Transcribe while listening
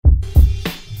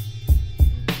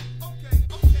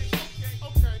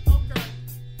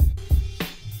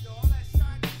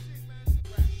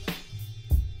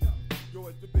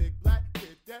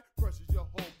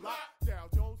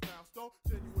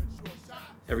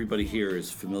everybody here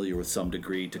is familiar with some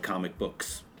degree to comic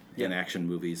books and action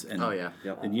movies. And,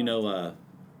 and you know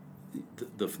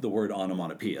the word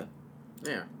onomatopoeia.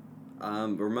 Yeah.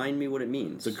 Remind me what it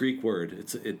means. It's a Greek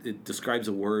word. It describes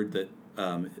a word that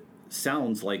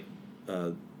sounds like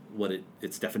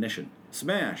its definition.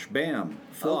 Smash, bam,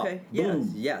 flop, okay.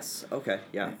 boom. Yes. Okay.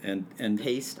 Yeah. And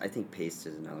paste. I think paste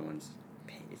is another one.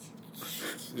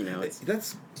 Paste. You know,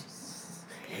 that's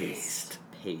paste.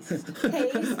 I'm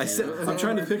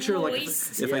trying to picture like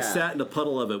if I sat in a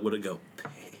puddle of it, would it go?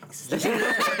 and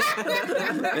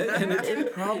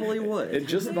it probably would. It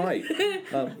just might.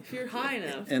 If you're high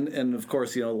enough. And of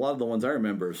course, you know, a lot of the ones I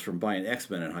remember is from buying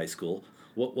X-Men in high school.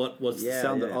 What's the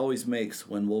sound that always makes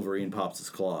when Wolverine pops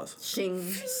his claws? Shing.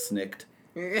 Snicked.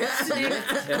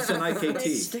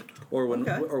 SNIKT. Or when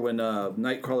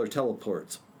Nightcrawler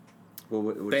teleports.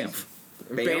 Bamf.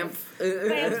 Bamf.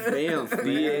 Bamf.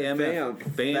 BAMF.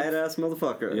 Badass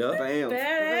motherfucker. Yep. Bamf.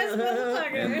 Badass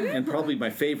motherfucker. And probably my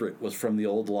favorite was from the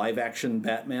old live-action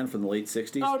Batman from the late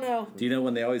 60s. Oh, no. Do you know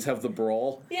when they always have the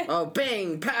brawl? Yeah. Oh,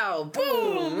 bang, pow,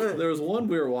 boom. There was one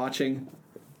we were watching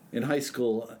in high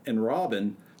school, and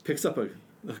Robin picks up a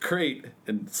crate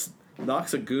and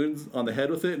knocks a goon on the head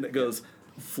with it, and it goes...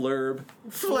 Flurb.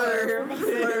 Flurb. You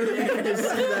can just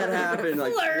see that happen,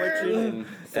 like twitching and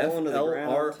falling to the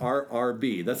ground.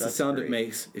 FLRRB. That's the sound great. it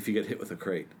makes if you get hit with a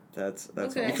crate. That's Okay.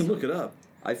 awesome. You can look it up.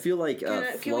 I feel like can we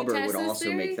flubber test would this also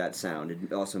theory? make that sound.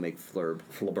 It'd also make flurb.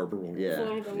 Flubber.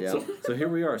 Yeah. Yeah. So here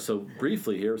we are. So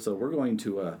briefly here, so we're going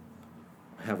to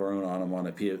have our own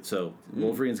onomatopoeia. So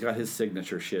Wolverine's got his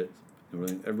signature shit.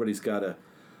 Everybody's got a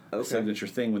signature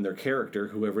thing when their character,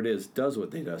 whoever it is, does what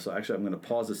they do. So actually, I'm going to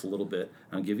pause this a little bit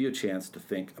and give you a chance to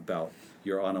think about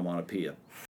your onomatopoeia.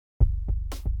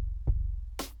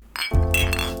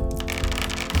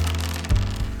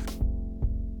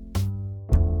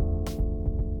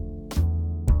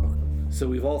 So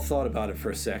we've all thought about it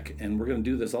for a sec, and we're going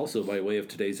to do this also by way of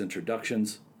today's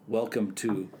introductions. Welcome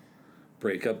to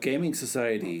Breakup Gaming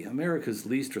Society, America's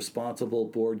least responsible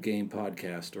board game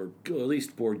podcast, or at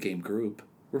least board game group.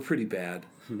 We're pretty bad.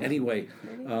 Anyway,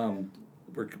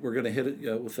 we're going to hit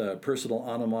it with a personal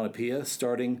onomatopoeia,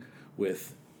 starting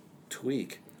with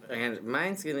tweak. And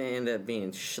mine's gonna end up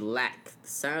being schlack. The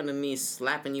sound of me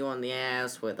slapping you on the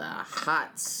ass with a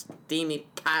hot, steamy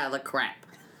pile of crap.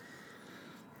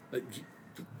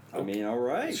 I mean, all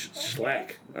right.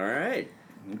 Schlack. All right.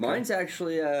 Okay. Mine's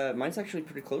actually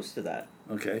pretty close to that.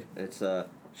 Okay. It's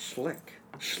schlick.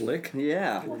 Schlick?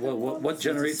 Yeah. What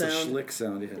generates a schlick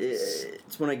sound? Yeah.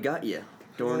 It's when I got you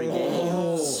during a game.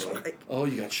 Oh,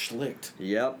 you got schlicked.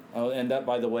 Yep. Oh, and that,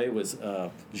 by the way, was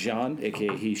Jean,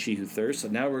 a.k.a. He, She Who Thirsts.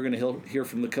 And now we're going to hear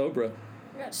from the Cobra.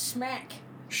 I got smack.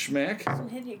 Schmack? I'm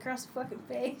hitting you across the fucking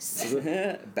face.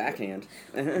 Backhand.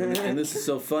 And this is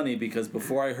so funny because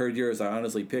before I heard yours, I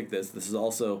honestly picked this. This is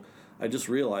also, I just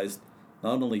realized,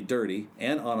 not only dirty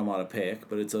and onomatopoeic,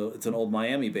 but it's an old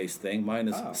Miami-based thing. Mine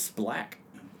is splack.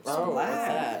 Oh, what's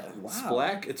that? Wow.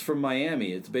 Splack, it's from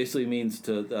Miami. It basically means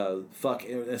to fuck,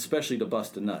 especially to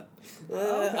bust a nut.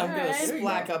 I'm gonna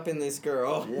splack up in this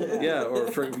girl. Yeah, or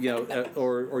for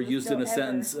or used in a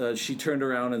sentence, she turned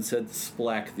around and said,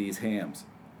 "Splack these hams."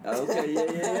 Okay,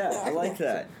 yeah. I like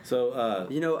that. So,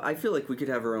 I feel like we could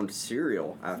have our own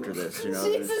cereal after this.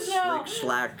 Jesus, no.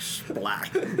 Schlack,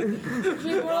 splack.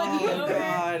 More like yogurt.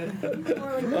 God.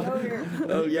 More like yogurt.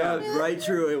 Oh yeah, right.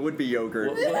 True. It would be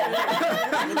yogurt.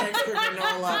 An extra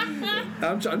granola.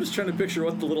 I'm just trying to picture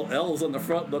what the little L's on the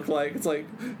front look like. It's like,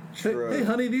 True. hey,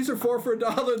 honey, these are 4 for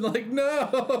 $1. And like, no.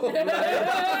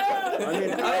 I mean,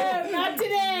 Not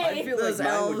today. I feel like Those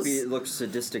mine would L's. look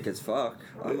sadistic as fuck.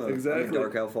 I'm a Exactly.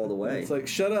 dark elf all the way. It's like,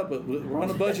 shut up. We're on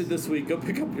a budget this week. Go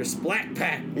pick up your Splack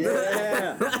Pack.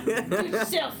 Yeah. Do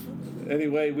yourself.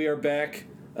 Anyway, we are back.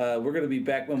 We're going to be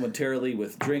back momentarily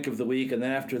with Drink of the Week. And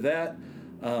then after that,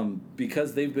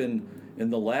 because they've been in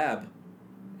the lab,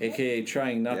 a.k.a.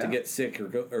 trying not to get sick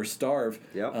or starve,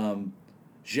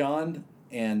 Jean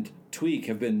and Tweak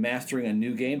have been mastering a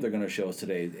new game they're going to show us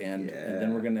today. And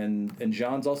then we're going to... And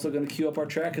Jean's also going to queue up our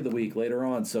track of the week later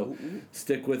on. So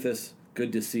stick with us.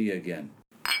 Good to see you again.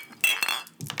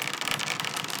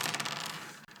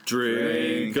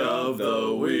 Drink of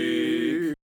the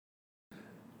Week.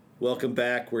 Welcome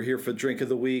back. We're here for Drink of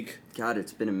the Week. God,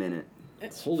 it's been a minute.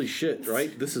 Holy shit!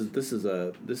 Right? This is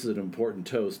an important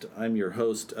toast. I'm your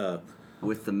host.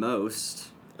 With the most.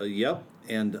 Yep.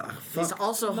 And He's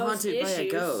also Most haunted by a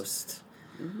issues. ghost.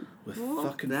 with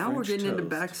fucking Now we're French getting into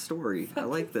toast. backstory. I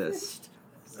like this.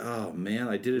 Oh man,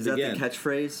 I did it Is that again. the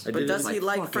catchphrase? I But did does it he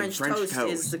like fucking French toast?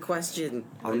 Is the question.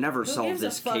 I'll never Who solve gives a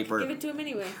this fuck? caper. Give it to him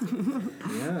anyway.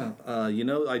 Yeah,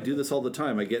 I do this all the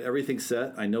time. I get everything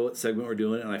set. I know what segment we're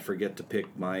doing, and I forget to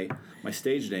pick my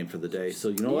stage name for the day. So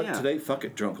you know what? Yeah. Today, fuck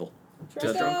it, Drunkle.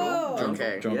 Drunkle.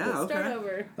 Okay. Drunkle. Yeah, okay. Start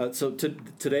over. So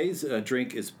today's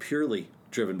drink is purely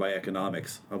driven by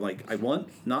economics. I'm like, I want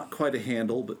not quite a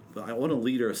handle, but I want a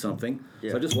liter of something.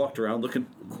 Yeah. So I just walked around looking.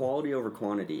 Quality over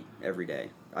quantity every day.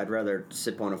 I'd rather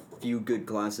sip on a few good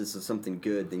glasses of something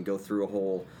good than go through a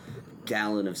whole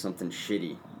gallon of something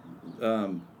shitty.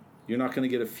 You're not going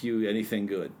to get anything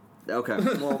good. Okay,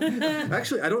 well,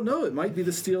 Actually, I don't know. It might be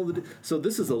the steal of the. So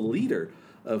this is a liter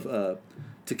of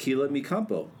tequila mi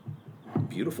campo.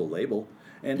 Beautiful label,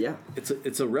 and Yeah. it's a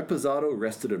reposado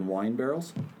rested in wine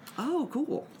barrels. oh,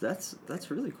 cool. That's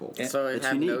really cool. So it It's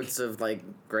have unique. notes of like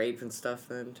grape and stuff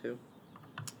then too.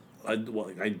 I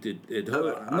did.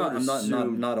 I would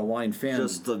assume not a wine fan.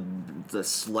 Just the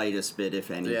slightest bit, if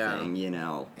anything, Yeah. you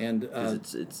know. And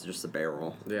 'Cause it's just a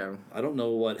barrel. Yeah. I don't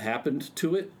know what happened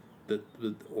to it,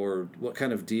 or what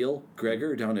kind of deal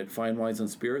Gregor down at Fine Wines and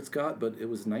Spirits got, but it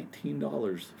was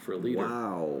 $19 for a liter.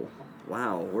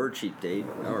 Wow, we're a cheap date.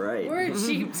 All right. We're a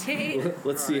cheap date.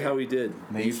 Let's see how he did.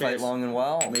 May you fight long and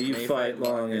well. May you fight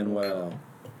long and well.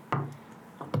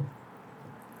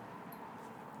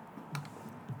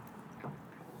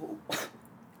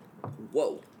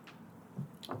 Whoa.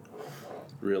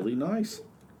 Really nice.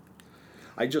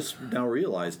 I just now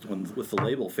realized, with the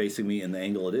label facing me in the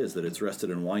angle it is, that it's rested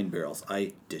in wine barrels.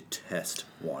 I detest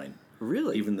wine.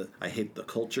 Really? I hate the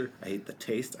culture, I hate the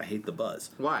taste, I hate the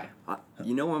buzz. Why?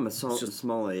 You know I'm a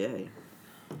small AA.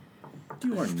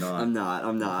 You are not.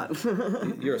 I'm not.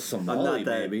 You're a I'm Somali, not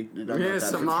that. baby. I'm not You're a that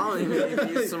Somali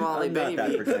baby. Somali I'm not that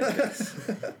baby.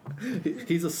 pretentious.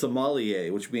 He's a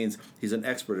sommelier, which means he's an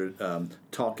expert at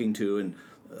talking to and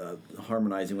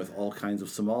harmonizing with all kinds of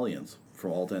Somalians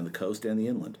from all down the coast and the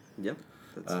inland. Yep.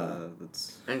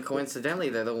 That's And coincidentally,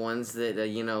 they're the ones that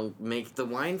make the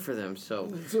wine for them. So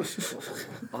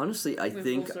honestly, I full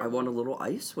think I circle. want a little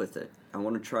ice with it. I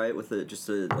want to try it with just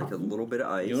a little bit of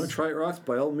ice. You want to try it, Ross?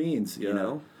 By all means. You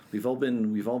know? we've all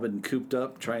been cooped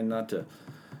up, trying not to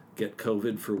get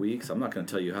COVID for weeks. I'm not going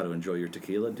to tell you how to enjoy your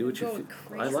tequila. Do what you Going feel.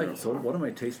 I crazy. like it. So what am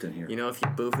I tasting here? if you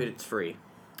boof it, it's free.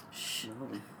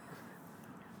 No.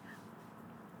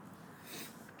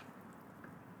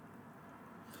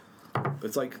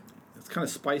 It's kind of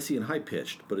spicy and high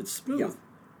pitched, but it's smooth.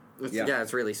 Yeah. Yeah,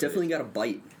 it's really It's definitely sweet. got a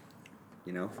bite.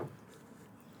 You know.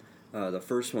 The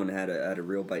first one had a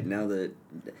real bite. Now the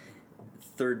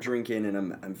third drink in, and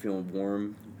I'm feeling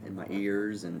warm in my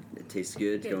ears, and it tastes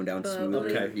good. It's going down Bubbly.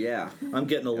 smoothly. Okay. Yeah. I'm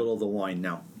getting a little of the wine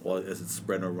now, as it's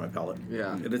spreading over my palate.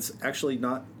 Yeah. And it's actually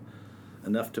not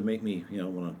enough to make me,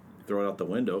 want to throw it out the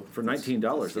window. For $19,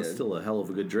 that's good. still a hell of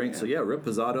a good drink. So yeah,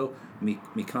 Reposado Mi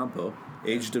Campo,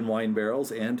 aged in wine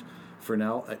barrels, and for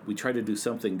now we try to do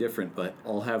something different, but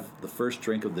I'll have the first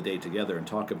drink of the day together and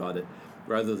talk about it,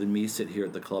 rather than me sit here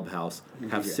at the clubhouse,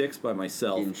 have Yeah. 6 by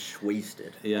myself. Getting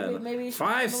wasted. Yeah. Maybe you should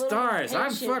 5 have a little stars. I'm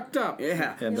attention. fucked up.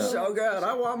 Yeah. And, so good.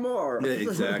 I want more. Yeah,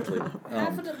 exactly.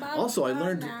 Half of the bottle Also, I gone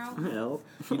learned. now.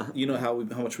 You know. How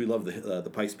much we love the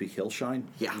Pikes Peak Hill Shine.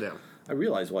 Yeah. Yeah. I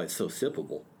realize why it's so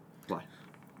sippable. Why?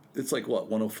 It's like what,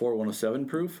 104, 107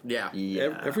 proof? Yeah.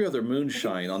 Yeah. Every other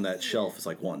moonshine on that shelf is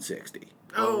like 160.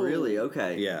 Oh, really?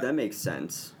 Okay. Yeah. That makes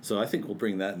sense. So I think we'll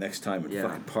bring that next time and Yeah.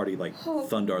 fucking party like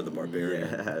Thundar the Barbarian.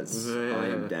 Yes. I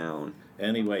am down.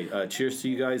 Anyway, cheers to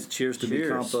you guys. Cheers to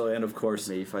Cheers. Bicampo, and of course,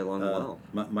 May you fight long and well.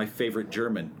 my favorite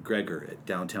German, Gregor, at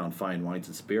Downtown Fine Wines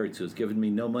and Spirits, who has given me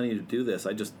no money to do this.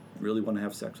 I just really want to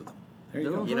have sex with him. There you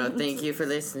No. go. Thank you for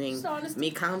listening. Just honest-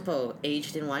 Mi Campo,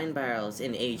 aged in wine barrels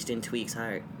and aged in Tweak's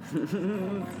heart.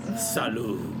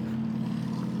 Salud.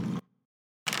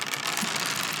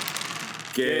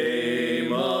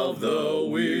 Game of the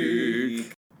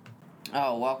week.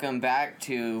 Oh, welcome back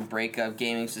to Breakup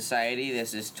Gaming Society.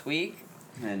 This is Tweak.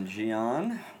 And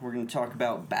Gian, we're going to talk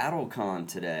about BattleCon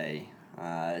today.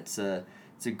 It's a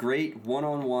great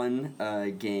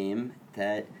one-on-one game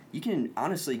that you can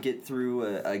honestly get through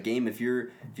a game if you've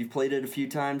played it a few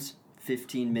times.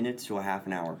 15 minutes to a half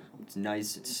an hour. It's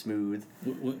nice. It's smooth.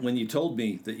 When you told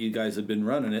me that you guys had been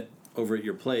running it over at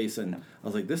your place, and I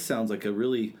was like, this sounds like a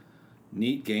really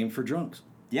neat game for drunks.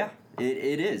 Yeah,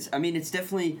 it is. I mean, it's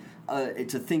definitely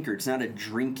it's a thinker. It's not a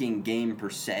drinking game per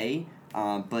se,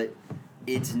 but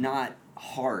it's not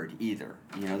hard either.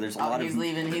 You know, there's a lot He's of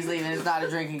leaving. It's not a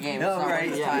drinking game. Oh, It's not right. worth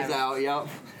his Yeah, time. he's out. Yep.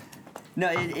 No,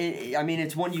 I mean,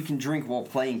 it's one you can drink while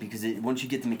playing because once you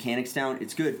get the mechanics down,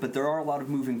 it's good. But there are a lot of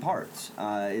moving parts.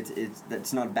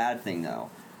 That's not a bad thing though.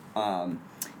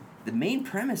 the main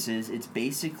premise is it's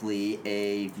basically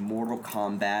a Mortal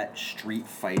Kombat Street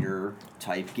Fighter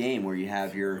type game where you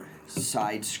have your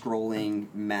side-scrolling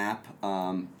map,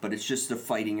 but it's just a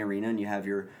fighting arena, and you have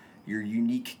your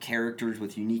unique characters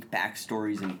with unique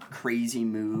backstories and crazy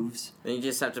moves. And you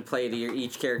just have to play to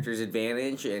each character's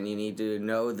advantage, and you need to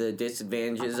know the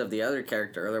disadvantages of the other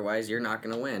character, otherwise you're not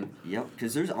going to win. Yep,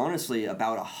 because there's honestly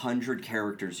about 100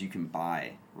 characters you can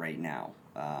buy right now.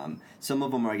 Some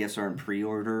of them, I guess, are in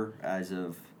pre-order as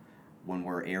of when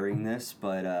we're airing this,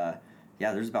 but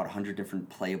yeah, there's about 100 different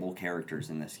playable characters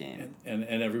in this game. And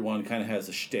everyone kind of has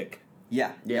a shtick.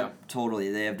 Yeah, Yeah.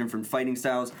 totally. They have different fighting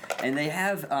styles, and they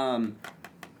have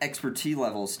expertise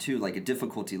levels too, like a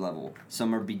difficulty level.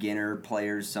 Some are beginner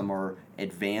players, some are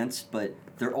advanced, but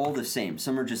they're all the same.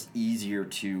 Some are just easier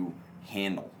to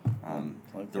handle.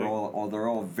 They're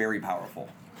all very powerful.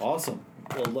 Awesome.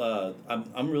 Well,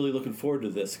 I'm really looking forward to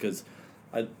this because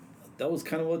that was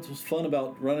kind of what was fun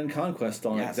about running Conquest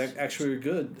on Yes. it. Actually, we were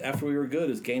good. After we were good,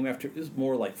 is game after it was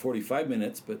more like 45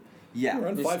 minutes, but Yeah. we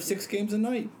run 5-6 games a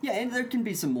night. Yeah, and there can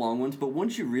be some long ones, but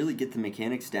once you really get the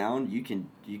mechanics down, you can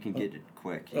get it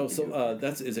quick. You Oh, can do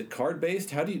it. is it card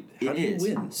based? How do you It is.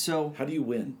 win? So how do you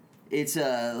win? it's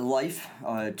a life,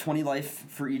 20 life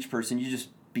for each person. You just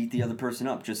beat the other person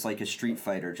up, just like a Street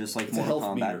Fighter, just like It's a Mortal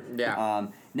health Kombat. meter. Yeah.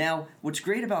 Now, what's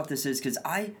great about this is because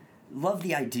I love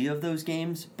the idea of those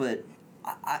games, but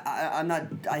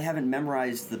I haven't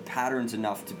memorized the patterns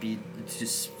enough to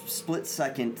split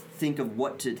second think of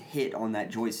what to hit on that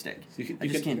joystick. I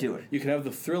just can't do it. You can have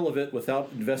the thrill of it without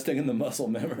investing in the muscle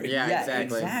memory. Yeah.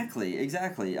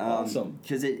 Exactly. Awesome.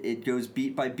 Because it goes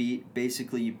beat by beat.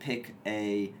 Basically, you pick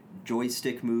a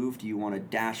joystick move. Do you want to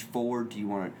dash forward? Do you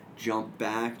want to jump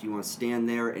back? Do you want to stand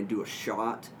there and do a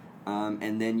shot?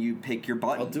 And then you pick your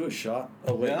button. I'll do a shot.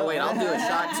 Oh wait. Oh, wait, I'll do a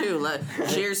shot too.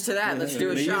 Cheers to that. Let's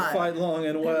do a May shot. you fight long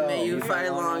and well. May you fight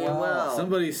long and well.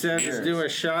 Somebody said Cheers. let's do a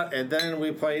shot, and then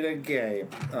we played a game.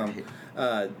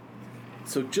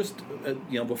 So just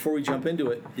before we jump into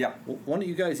it, Yeah. why don't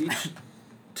you guys each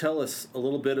tell us a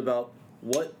little bit about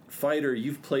what fighter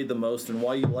you've played the most and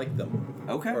why you like them?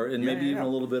 Okay. And Yeah, maybe yeah, even yeah.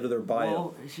 a little bit of their bio.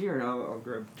 Well, here, I'll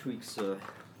grab Tweak's.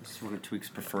 This is one of Tweak's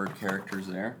preferred characters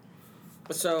there.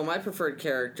 So my preferred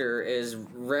character is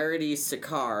Rarity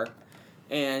Sakar,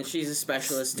 and she's a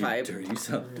specialist type. You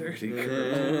sound dirty,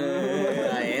 girl.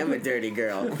 I am a dirty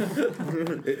girl.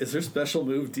 Is her special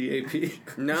move DAP?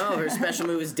 No, her special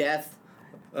move is death.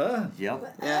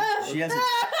 Yep. Yeah.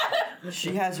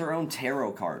 She has her own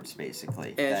tarot cards, basically.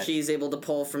 And that- she's able to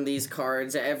pull from these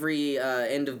cards. Every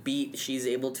end of beat, she's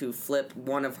able to flip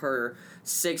one of her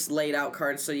 6 laid out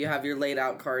cards. So you have your laid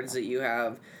out cards that you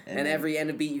have. And every end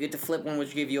of beat, you get to flip one, which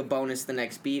will give you a bonus the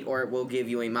next beat, or it will give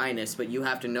you a minus. But you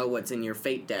have to know what's in your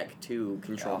fate deck to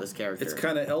control this character. It's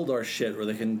kind of Eldar shit where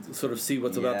they can sort of see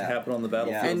what's about to Yeah. happen on the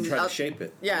battlefield Yeah. and try to And, shape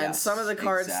it. Yeah, and Yes, some of the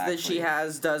cards that she exactly.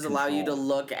 has does allow you to Control.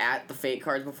 look at the fate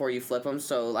cards before you flip them.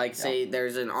 So, like, say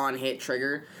there's an on-hit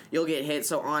trigger, you'll get hit.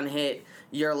 So, on hit,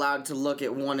 you're allowed to look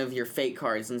at one of your fate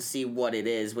cards and see what it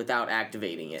is without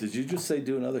activating it. Did you just say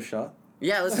do another shot?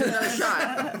 Yeah, let's do another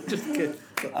shot. Just kidding.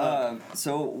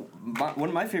 So one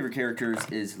of my favorite characters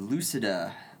is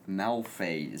Lucida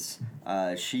Malphase.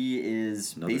 She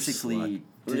is Another basically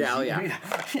Yeah, oh, yeah.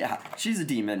 yeah. She's a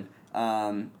demon.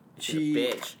 She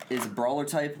bitch. is a brawler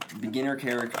type beginner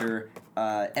character.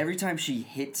 Every time she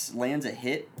lands a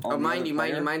hit. On Oh, the mind other you,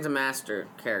 player, mine's a master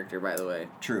character, by the way.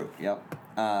 True. Yep.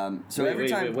 So wait, every wait,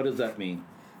 time wait, what does that mean?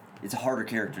 it's a harder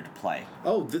character to play.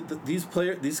 Oh, these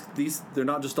they're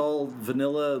not just all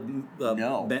vanilla.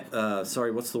 No.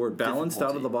 What's the word? Balanced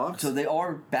out of the Difficulty. box. So they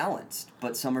are balanced,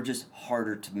 but some are just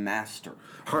harder to master.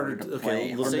 Harder to- okay,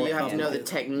 a little So more you have to know the complicated.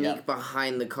 technique Yeah.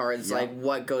 behind the cards, Yeah. like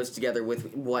what goes together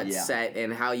with what Yeah. set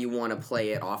and how you want to play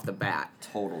it off the bat.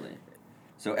 Totally.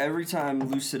 So every time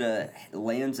Lucida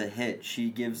lands a hit,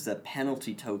 she gives a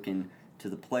penalty token to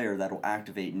the player that'll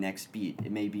activate next beat.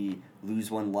 It may be lose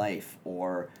 1 life,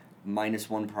 or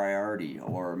 -1 priority,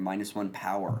 or -1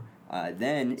 power.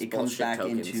 Then it comes bullshit back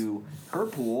tokens. into her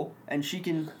pool, and she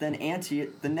can then ante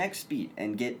it the next beat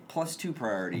and get +2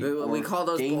 priority. We or call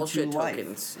those gain bullshit 2 life.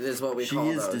 tokens. Is what we She call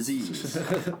is those. disease.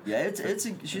 Yeah,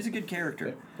 she's a good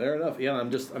character. Fair enough. Yeah,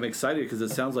 I'm excited because it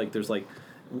sounds like there's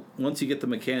once you get the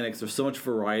mechanics, there's so much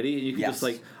variety, and you can just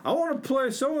Yes. I want to play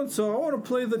so and so. I want to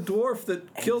play the dwarf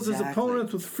that kills his Exactly.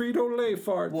 opponents with Frito-Lay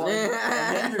farts. Well, and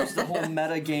then there's the whole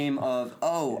meta game of,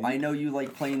 I know you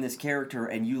like playing this character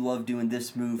and you love doing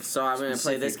this move. So I'm gonna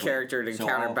play this specifically. character to So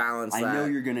counterbalance I know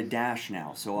that. you're gonna dash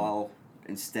now, so I'll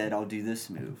do this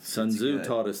move. Sun It's Tzu good.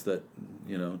 taught us that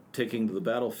taking to the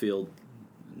battlefield,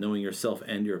 knowing yourself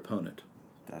and your opponent.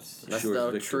 That's That's Sure,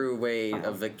 the victory. true way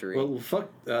of victory. Well, fuck.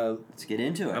 let's get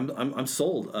into it. I'm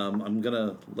sold. I'm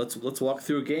gonna let's walk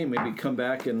through a game. Maybe come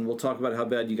back and we'll talk about how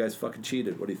bad you guys fucking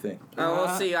cheated. What do you think? We'll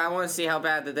see. I want to see how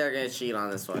bad that they're gonna cheat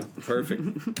on this one.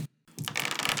 Perfect.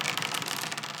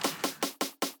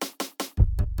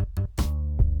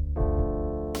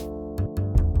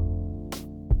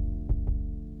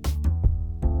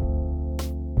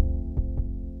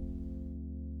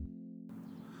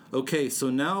 Okay, so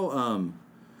now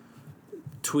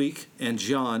Tweak and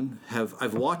John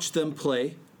I've watched them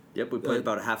play. Yep, we played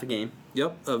about a half a game.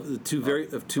 Yep, of the two very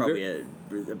Probably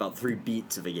about 3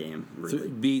 beats of a game. Really.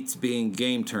 beats being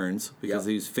game turns because Yep.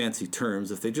 they use fancy terms.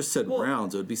 If they just said Well,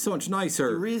 rounds, it would be so much The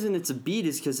nicer. reason it's a beat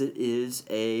is because it is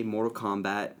a Mortal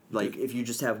Kombat. Like if you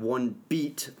just have one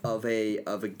beat of a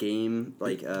game,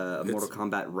 like a Mortal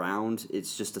Kombat round,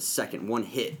 it's just a second, one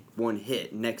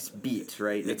hit, next beat,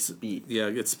 right? Next beat. Yeah,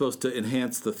 it's supposed to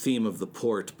enhance the theme of the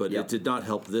port, but Yep. it did not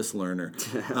help this learner.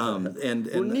 And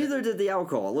Well, neither did the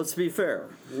alcohol. Let's be fair.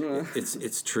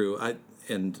 it's true.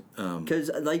 Because,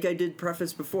 like I did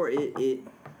preface before,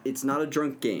 it's not a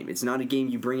drunk game. It's not a game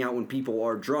you bring out when people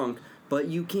are drunk, but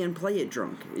you can play it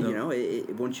drunk. No. You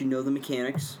know, once you know the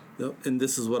mechanics. and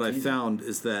this is what I found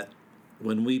is that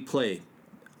when we play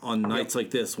on nights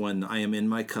like this, when I am in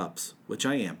my cups, which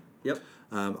I am. Yep.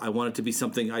 I want it to be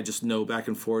something I just know back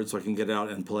and forth so I can get it out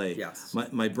and play. Yes.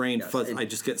 My brain, Yes, fuzz, and I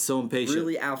just get so impatient.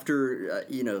 Really, after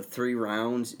 3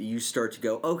 rounds, you start to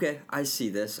go, okay, I see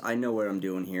this. I know what I'm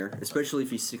doing here. Especially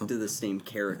if you stick to the same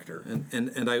character.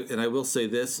 And I will say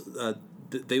this: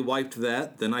 they wiped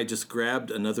that. Then I just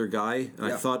grabbed another guy, and I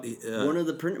Yeah. thought One of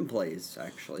the print and plays,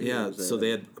 actually. yeah. It was So they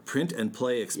had print and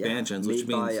play expansions, which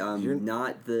made means by you're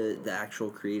not the actual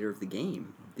creator of the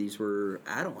game. These were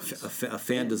add-ons. a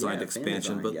fan designed Yeah, expansion.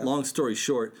 fan-designed, But yeah. long story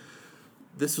short,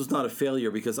 this was not a failure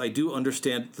because I do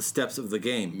understand the steps of the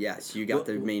game. Yes, you got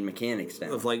the main mechanics down.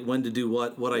 Of like when to do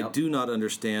what. What I Yep. do not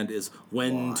understand is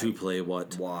when Why? to play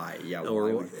what. Why? Yeah.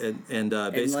 Or why?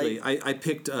 basically, I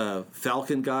picked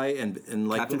Falcon guy and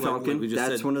like Captain like Falcon. we just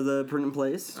That's said, one of the print and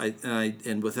plays.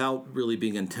 and without really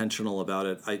being intentional about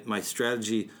it, my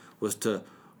strategy was to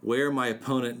wear my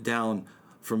opponent down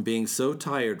from being so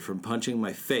tired from punching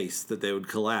my face that they would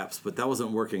collapse, but that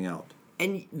wasn't working out.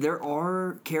 And there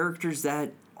are characters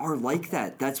that are like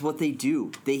that. That's what they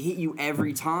do. They hit you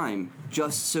every time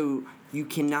just so you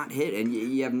cannot hit, and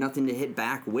you have nothing to hit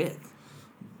back with.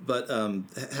 But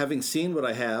having seen what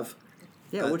I have,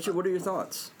 Yeah. What are your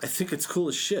thoughts? I think it's cool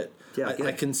as shit. Yeah, good.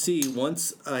 I can see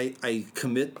once I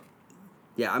commit.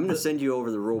 Yeah, I'm gonna send you over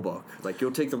the rule book. Like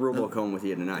you'll take the rule book home with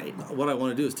you tonight. What I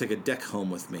want to do is take a deck home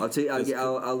with me.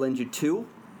 I'll lend you 2,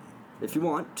 if you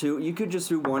want 2. You could just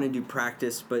do 1 and do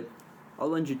practice, but I'll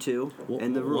lend you 2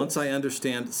 and the rules. Once I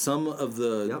understand some of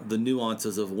the Yep. the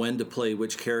nuances of when to play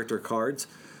which character cards,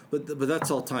 but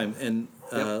that's all time. And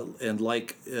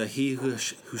like he who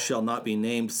shall not be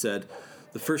named said,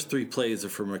 the first 3 plays are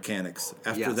for mechanics.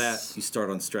 After Yes. that, you start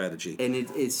on strategy. And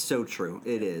it's so true.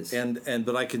 It is.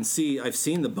 But I've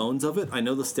seen the bones of it. I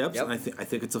know the steps, Yep. and I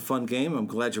think it's a fun game. I'm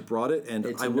glad you brought it, and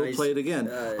It's I a will nice, play it again.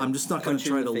 I'm just not going punch to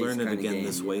you try in to the face learn it kinda again game,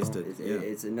 this you know? wasted.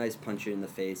 It's a nice punch you in the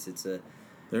face.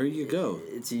 There you go.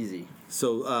 It's easy.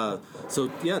 So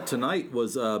yeah, tonight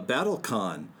was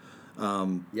BattleCon.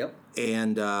 Yep.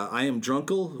 And I am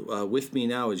Drunkle. With me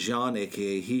now is Jean,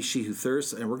 a.k.a. He, She Who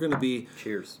Thirsts. And we're going to be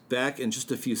Cheers. back in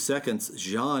just a few seconds.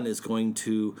 Jean is going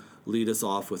to lead us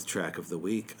off with Track of the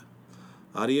Week.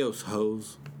 Adios,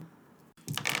 hoes.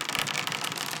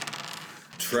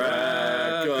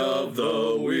 Track of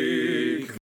the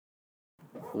Week.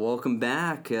 Welcome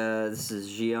back. This is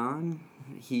Gian,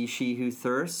 He, She Who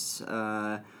Thirsts.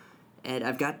 And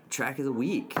I've got Track of the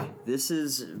Week. This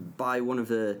is by one of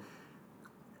the...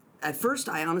 At first,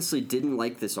 I honestly didn't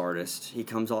like this artist. He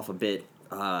comes off a bit...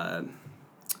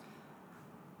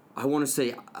 I want to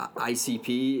say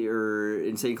ICP or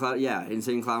Insane Clown. Yeah,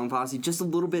 Insane Clown Posse. Just a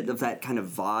little bit of that kind of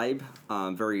vibe.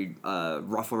 Very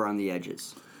rough around the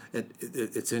edges.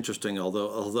 It's interesting,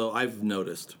 although I've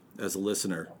noticed as a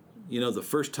listener, the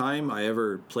first time I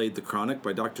ever played The Chronic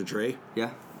by Dr. Dre,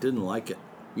 Yeah. didn't like it.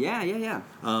 Yeah.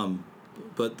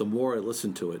 But the more I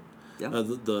listened to it, Yeah.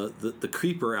 the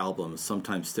Creeper albums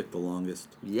sometimes stick the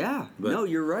longest. Yeah, But- no,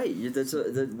 you're right. That's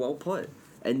well put.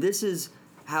 And this is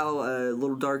how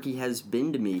Little Darky has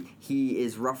been to me. He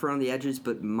is rough around the edges,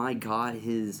 but my God,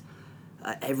 his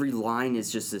every line is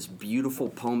just this beautiful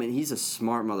poem. And he's a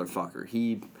smart motherfucker.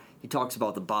 He talks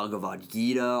about the Bhagavad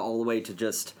Gita all the way to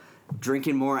just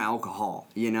drinking more alcohol.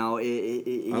 I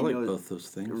like both those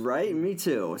things. Right, me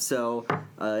too. So,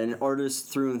 an artist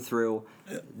through and through.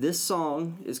 This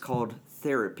song is called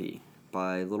Therapy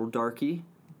by Little Darky.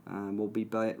 we'll be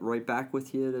right back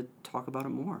with you to talk about it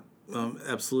more.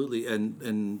 Absolutely,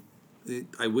 and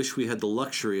I wish we had the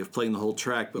luxury of playing the whole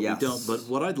track, but Yes. we don't. But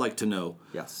what I'd like to know,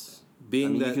 Yes.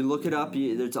 being that you can look it up.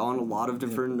 It's on a lot of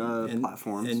different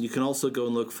platforms. and you can also go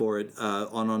and look for it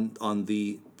on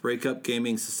the Breakup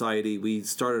Gaming Society. We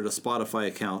started a Spotify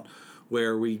account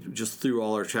where we just threw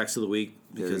all our tracks of the week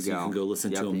because you can go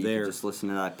listen to them you there. Can just listen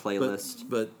to that playlist.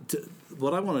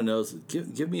 What I want to know is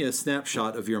give me a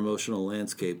snapshot of your emotional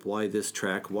landscape. Why this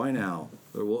track? Why now?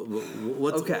 Or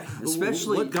what's, Okay,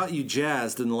 especially what got you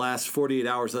jazzed in the last 48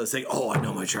 hours of saying, "Oh, I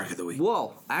know my track of the week."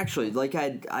 Well, actually, like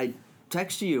I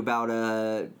texted you about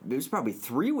it was probably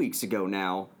 3 weeks ago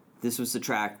now. This was the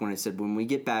track when I said, when we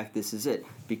get back, this is it.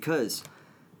 Because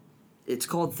it's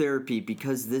called Therapy,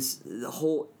 because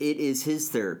it is his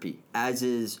therapy, as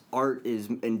is art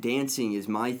and dancing is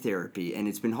my therapy. And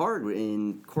it's been hard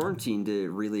in quarantine to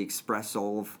really express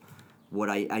all of what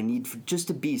I need just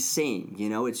to be sane, you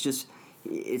know?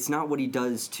 It's not what he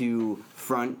does to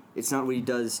front. It's not what he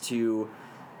does to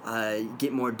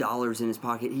get more dollars in his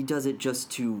pocket. He does it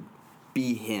just to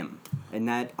be him, and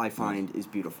that I find is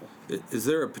beautiful. Is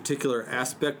there a particular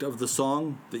aspect of the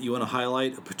song that you want to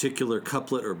highlight? A particular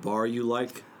couplet or bar you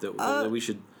like that we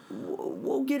should?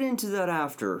 We'll get into that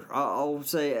after. I'll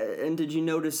say, and did you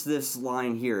notice this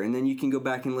line here? And then you can go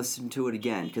back and listen to it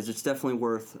again, because it's definitely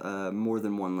worth more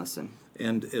than one listen.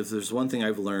 And if there's one thing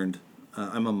I've learned,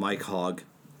 I'm a mic hog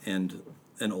and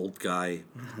an old guy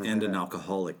and an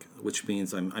alcoholic, which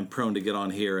means I'm prone to get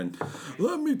on here and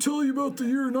let me tell you about the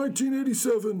year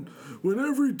 1987 when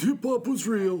every hip hop was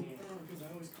real.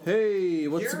 Hey,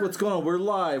 what's going on? We're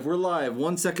live.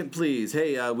 1 second, please.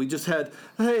 Hey, we just had.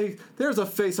 Hey, there's a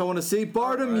face I want to see.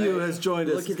 Bartholomew has joined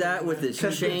us. Look at that with his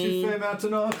chain.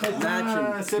 Matching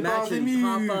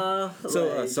Papa.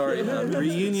 So, sorry,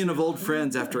 reunion of old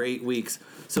friends after 8 weeks.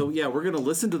 So, yeah, we're going to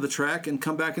listen to the track and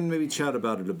come back and maybe chat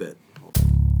about it a bit.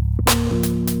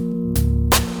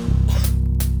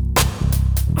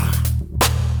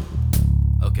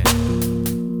 Okay.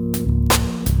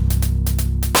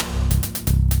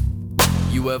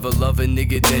 You ever love a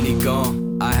nigga, then he gone?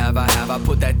 I have. I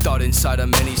put that thought inside of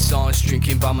many songs.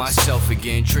 Drinking by myself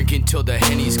again, drinking till the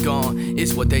Henny's gone.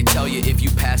 It's what they tell you if you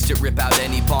passed it, rip out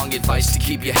any bong. Advice to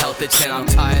keep your health at 10. I'm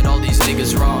tired, all these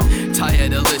niggas wrong.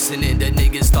 Tired of listening to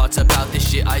niggas' thoughts about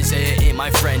this shit. Isaiah ain't my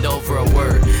friend over a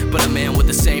word, but a man with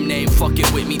the same name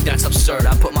fucking with me, that's absurd.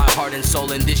 I put my heart and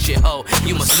soul in this shit, oh,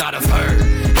 you must not have heard.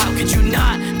 How could you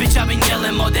not? Bitch, I've been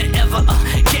yelling more than ever,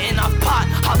 getting off pot,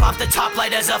 hop off the top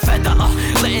light as a feather,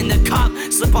 letting the cop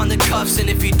slip on the cuffs. And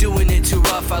if you're doing it too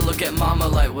rough, I look at mama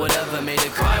like whatever, made her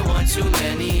cry one too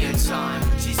many a time.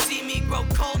 She see me grow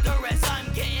colder as I'm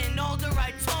getting older.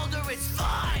 I told her it's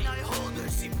fine. I hold her,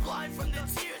 she blind from the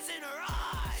tears in her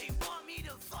eyes. She want me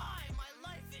to find my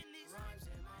life in these rhymes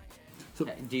in my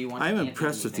head. So, Do you want I'm to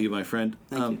impressed with you, my friend.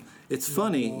 Thank you. It's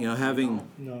funny, having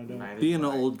being an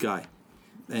old guy,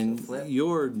 and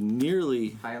you're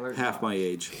nearly Tyler half Dodge. my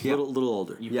age, Yeah. little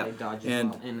older. You Yeah. play dodge as And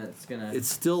well, and it's gonna. It's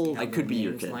still I could be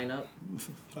your names kid. Line up.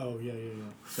 Oh, yeah.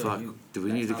 So fuck. Do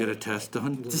we need to get a test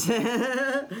done?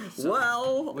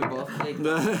 Well, We both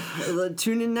played.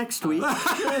 tune in next week. So we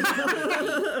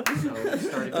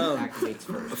started with activates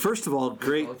first. First of all,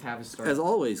 great Both have a start. as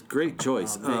always. Great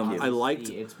choice. I liked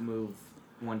Its move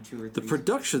 1, 2, or 3. the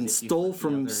production. 50 Stole for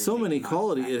the from other, so they many knock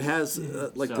quality. back. It has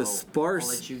like the So, I'll sparse.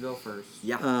 let you go first.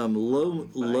 Yeah. Low But I do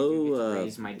get to low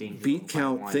raise my danger beat by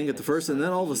count one thing at the because first, and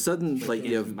then all of a he- sudden, with like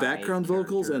you his have my background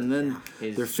vocals, character, and then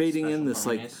his they're fading in special this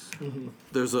like bonus.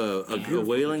 there's a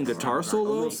wailing guitar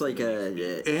solo. Almost like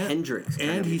a Hendrix. kind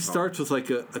And of he song. starts with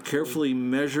like a carefully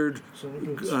measured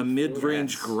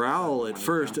mid-range growl at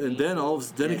first, and then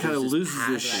then he Yeah, kind of he's just loses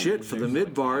his shit for the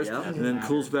mid bars, Yep. and then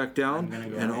cools back down,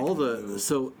 and all the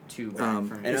so. Two back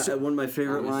from And you. one of my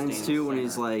favorite lines too, when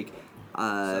he's like,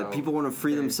 people want to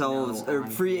free themselves, or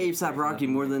free ASAP Rocky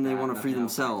more than they want to free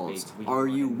themselves. Are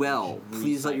you well?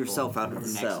 Please let yourself out of the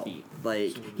cell.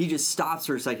 Like, he just stops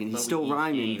for a second. He's still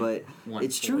rhyming, but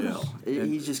it's true.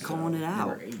 He's just calling it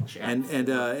out. And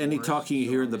any talking you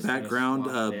hear in the background,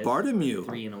 Bartholomew.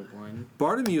 3 and a 1.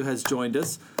 Bartholomew has joined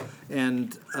us,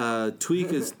 and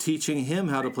Tweak is teaching him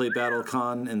how to play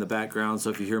BattleCon in the background. So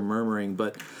if you hear murmuring,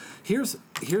 but here's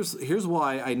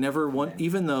why I never want,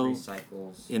 even though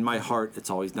Cycles. in my heart it's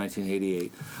always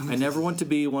 1988. I never want to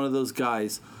be one of those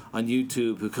guys on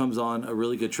YouTube who comes on a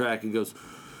really good track and goes,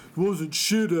 "It wasn't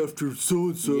shit after so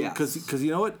and so," Yes. because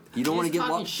you know what? You don't want to get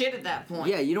talking lost. shit at that point.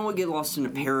 Yeah, you don't want to get lost in a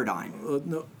paradigm.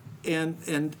 No, and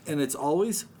it's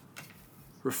always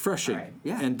refreshing Right.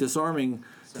 Yeah. and disarming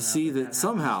to see that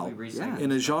somehow, Yeah.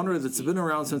 in a genre that's been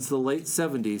around since the late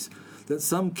 70s, that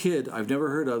some kid I've never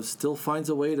heard of still finds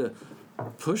a way to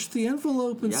push the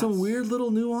envelope in some Yes. weird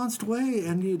little nuanced way,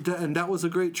 and that was a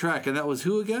great track. And that was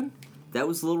who again? That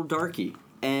was Little Darky.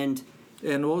 And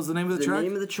And what was the name of the the track?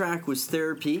 name of the track was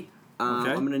Therapy.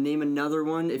 Okay. I'm going to name another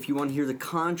one. If you want to hear the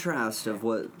contrast of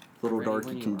what Little Ready when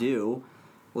Darky you can are. do,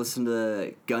 listen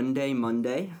to Gun Day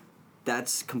Monday.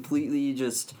 That's completely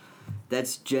just...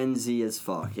 That's Gen Z as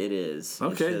fuck. It is. It's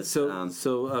Okay, just,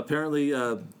 so apparently,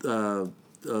 I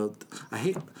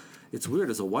hate. It's weird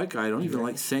as a white guy. I don't even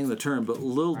like saying the term, but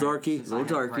Lil Darky. Little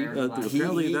Darky.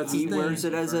 Apparently that's he his name. wears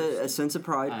it as a sense of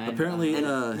pride. Apparently,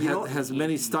 And, you know- has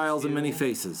many styles and many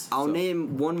faces. I'll so.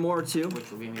 name one more too. Which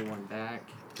will give me one back.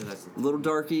 'Cause that's Little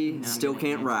Darky now I'm still gonna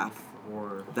can't answer rap.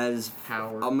 for That is.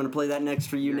 Howard. I'm gonna play that next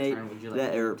for you, Your Nate. turn. Would you like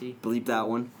That an or empty? bleep that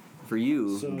one for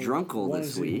you, So Drunkle one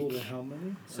this is equal week. to how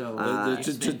many? So Uh, you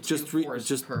spend just two re- force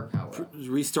just per power.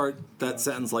 Restart that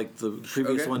sentence like the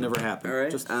previous Okay. one never happened. All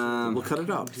right, Just we'll cut it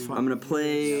out. It's fine. I'm gonna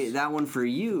play that one for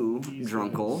you,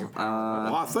 Drunkle.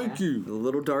 Thank you. The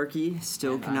Little Darky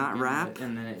still And I'm cannot gonna- rap.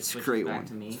 and then it It's a switches great back one.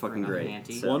 to me It's for fucking another great.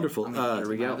 ante. So- Wonderful. I'm gonna There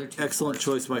we get go. my other two Excellent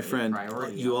force choice, my for a friend.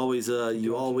 priority You up, always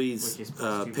which is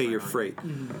plus two pay your priority.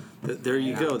 freight. There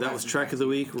you go. That was track of the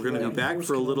week. We're going to be back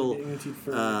for a little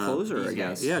Closer, I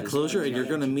guess. yeah is- closure, and you're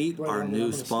going to meet Right, our I'm new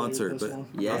gonna stay sponsor. with But this one.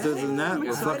 Yeah. other than that, I'm we're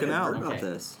excited. fucking Heard out. about Okay.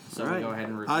 this. So All we right. go ahead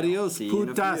and review. Adios, See you in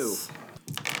a few. putas.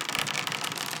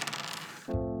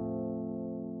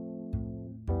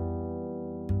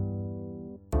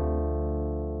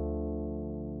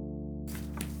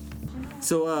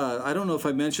 So I don't know if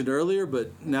I mentioned earlier,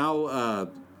 but now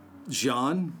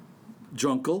Jean,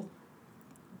 Drunkle,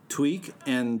 Tweak,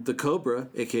 and the Cobra,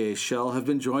 aka Shell, have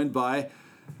been joined by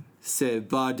C'est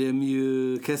pas de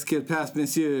mieux. Qu'est-ce qu'il passe,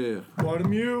 monsieur?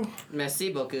 Bartholomew.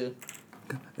 Merci beaucoup.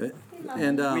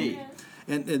 And Oui.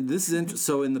 and this is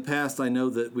so. In the past, I know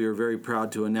that we were very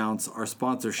proud to announce our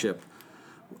sponsorship,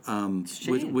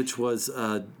 which was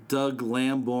Doug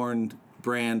Lamborn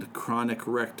brand Chronic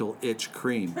Rectal Itch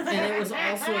Cream. And it was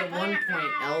also at one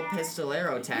point El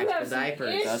Pistolero tax the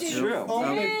diapers. That's true. They're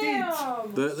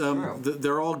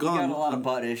all We got gone. a lot of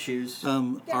butt issues. Our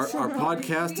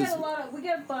podcast is we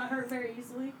get butt hurt very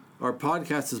easily. our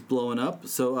podcast is blowing up.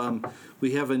 So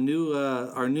we have a new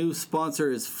our new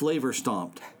sponsor is Flavor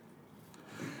Stomped.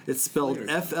 It's spelled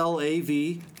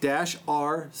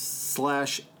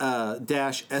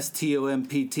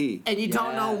FLAV-R/-STOMPT. And you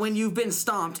don't know Yes. when you've been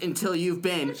stomped until you've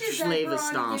been Which is that Schleva broad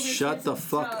stomped. giving Shut the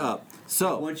fuck stuff. up.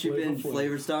 So Once you've been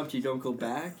flavor stomped, you don't go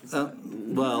back. They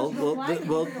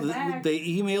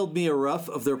emailed me a rough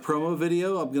of their promo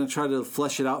video. I'm gonna try to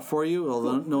flesh it out for you,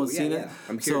 although no one's Yeah, seen yeah. it.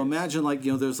 I'm So curious. imagine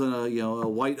there's a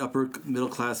white upper middle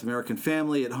class American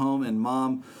family at home, and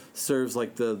mom serves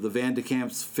like the Van de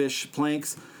Kamp's fish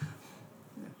planks,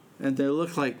 and they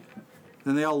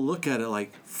all look at it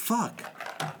like, fuck,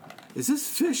 is this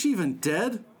fish even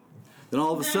dead? Then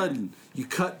all of a sudden you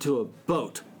cut to a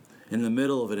boat in the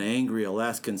middle of an angry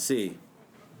Alaskan sea.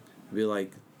 Be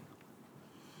like,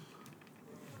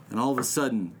 and all of a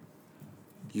sudden,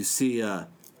 you see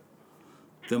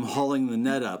them hauling the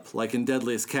net up like in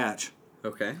Deadliest Catch.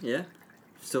 Okay, yeah.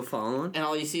 Still following? And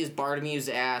all you see is Bartolomew's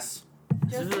ass.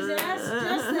 Just his ass,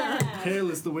 just that.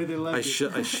 Careless the way they like I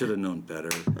it. should have known better.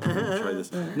 Try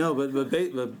this. No, but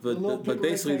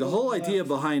basically the whole idea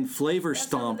behind Flavor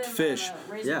Stomped fish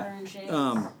Yeah.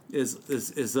 is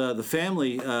the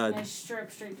family Nice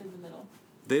strip straight through the middle.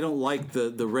 they don't like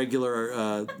the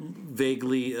regular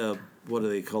vaguely what are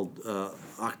they called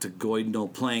octagonal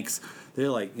planks. They're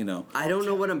like, I don't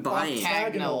know what I'm buying.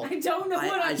 Octagonal. I don't know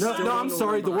what I'm still No, don't I'm know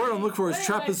sorry. what The I'm word buying. I'm looking for is What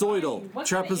am I trapezoidal. buying? What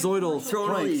kind of Trapezoidal infomercial? Throwing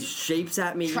all planks. these shapes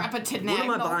at me. What am I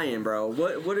Trapezoidal. buying, bro?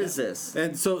 What is this?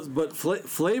 And so, but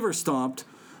Flavor Stomped,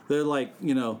 they're like,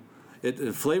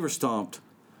 it Flavor Stomped.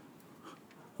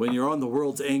 When you're on the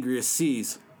world's angriest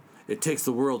seas, it takes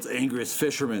the world's angriest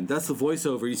fishermen. That's the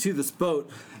voiceover. You see this boat,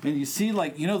 and you see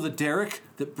the derrick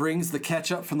that brings the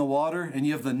catch up from the water, and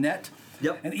you have the net.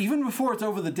 Yep. And even before it's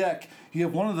over the deck, you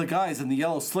have one of the guys in the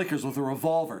yellow slickers with a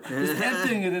revolver, just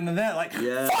emptying it into that, like,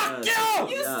 Yeah. fuck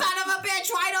you! You son of a bitch,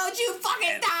 why don't you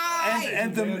fucking die?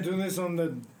 And They're the doing this on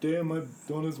the day my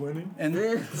daughter's wedding. and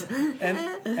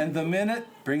the minute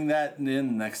bring that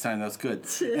in next time, that's good.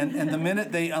 And the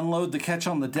minute they unload the catch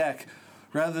on the deck,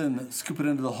 rather than scoop it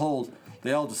into the hold,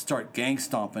 they all just start gang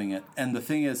stomping it. And the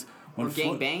thing is, when Or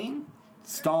gang banging?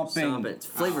 stomping, Stomp it.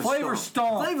 Flavor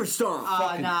stomp. Flavor stomp.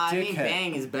 Fucking Nah, I think dickhead.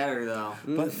 bang is better though.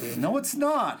 But no, it's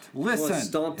not. Listen,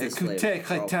 stomp this flavor, écoutez,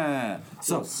 bro. crétin.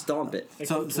 So stomp it.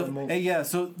 So hey, yeah.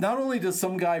 So not only does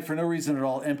some guy for no reason at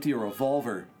all empty a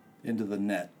revolver into the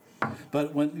net,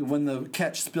 But when the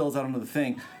catch spills out onto the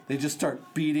thing, they just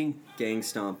start beating, Gang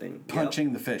stomping.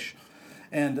 punching the fish.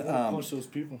 And Punch those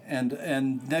people.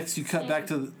 and next you cut back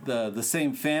to the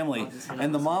same family,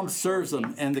 and the mom serves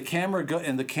them, and the camera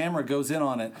goes in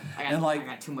on it, and like I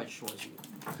got too much shorts.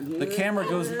 the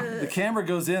camera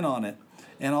goes in on it,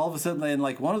 and all of a sudden, and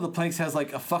like one of the planks has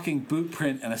like a fucking boot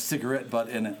print and a cigarette butt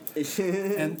in it,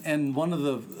 and one of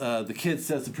the kids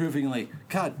says approvingly,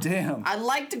 "God damn." I'd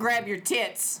like to grab your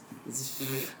tits.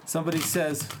 Somebody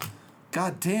says,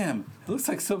 "God damn, it looks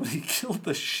like somebody killed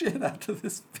the shit out of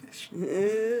this fish."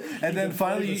 And then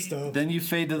finally, you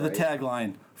fade to the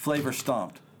tagline, "Flavor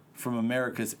Stomped, from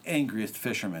America's angriest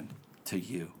fisherman to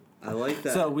you." I like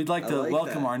that. So we'd like to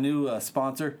welcome that. our new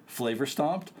sponsor, Flavor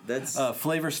Stomped. That's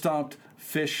Flavor Stomped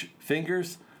fish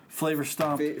fingers, Flavor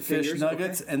Stomped fish fingers,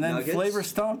 nuggets, okay. and then Nuggets. Flavor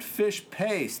Stomped fish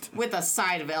paste. With a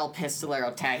side of El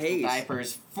Pistolero tactical Paste.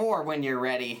 diapers for when you're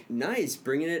ready. nice,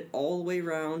 bringing it all the way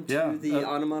around to Yeah, the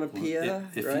onomatopoeia,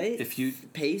 if you- right? if you-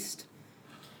 paste,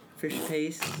 fish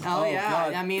paste, Oh, Oh, yeah.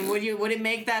 God. I mean, would it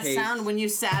make that Paste. sound when you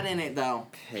sat in it though?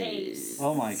 paste.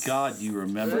 Oh my God, you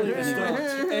remember?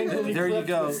 Anyway, there you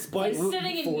go. Like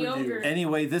sitting in yogurt.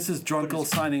 Anyway, this is Drunkle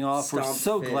signing off. We're Stomp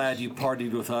so fish. glad you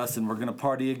partied with us, and we're going to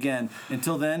party again.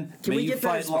 Until then, Can may we you get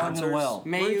better fight long and sponsors? well.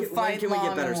 May When you can- when fight can we get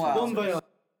long better and well. One by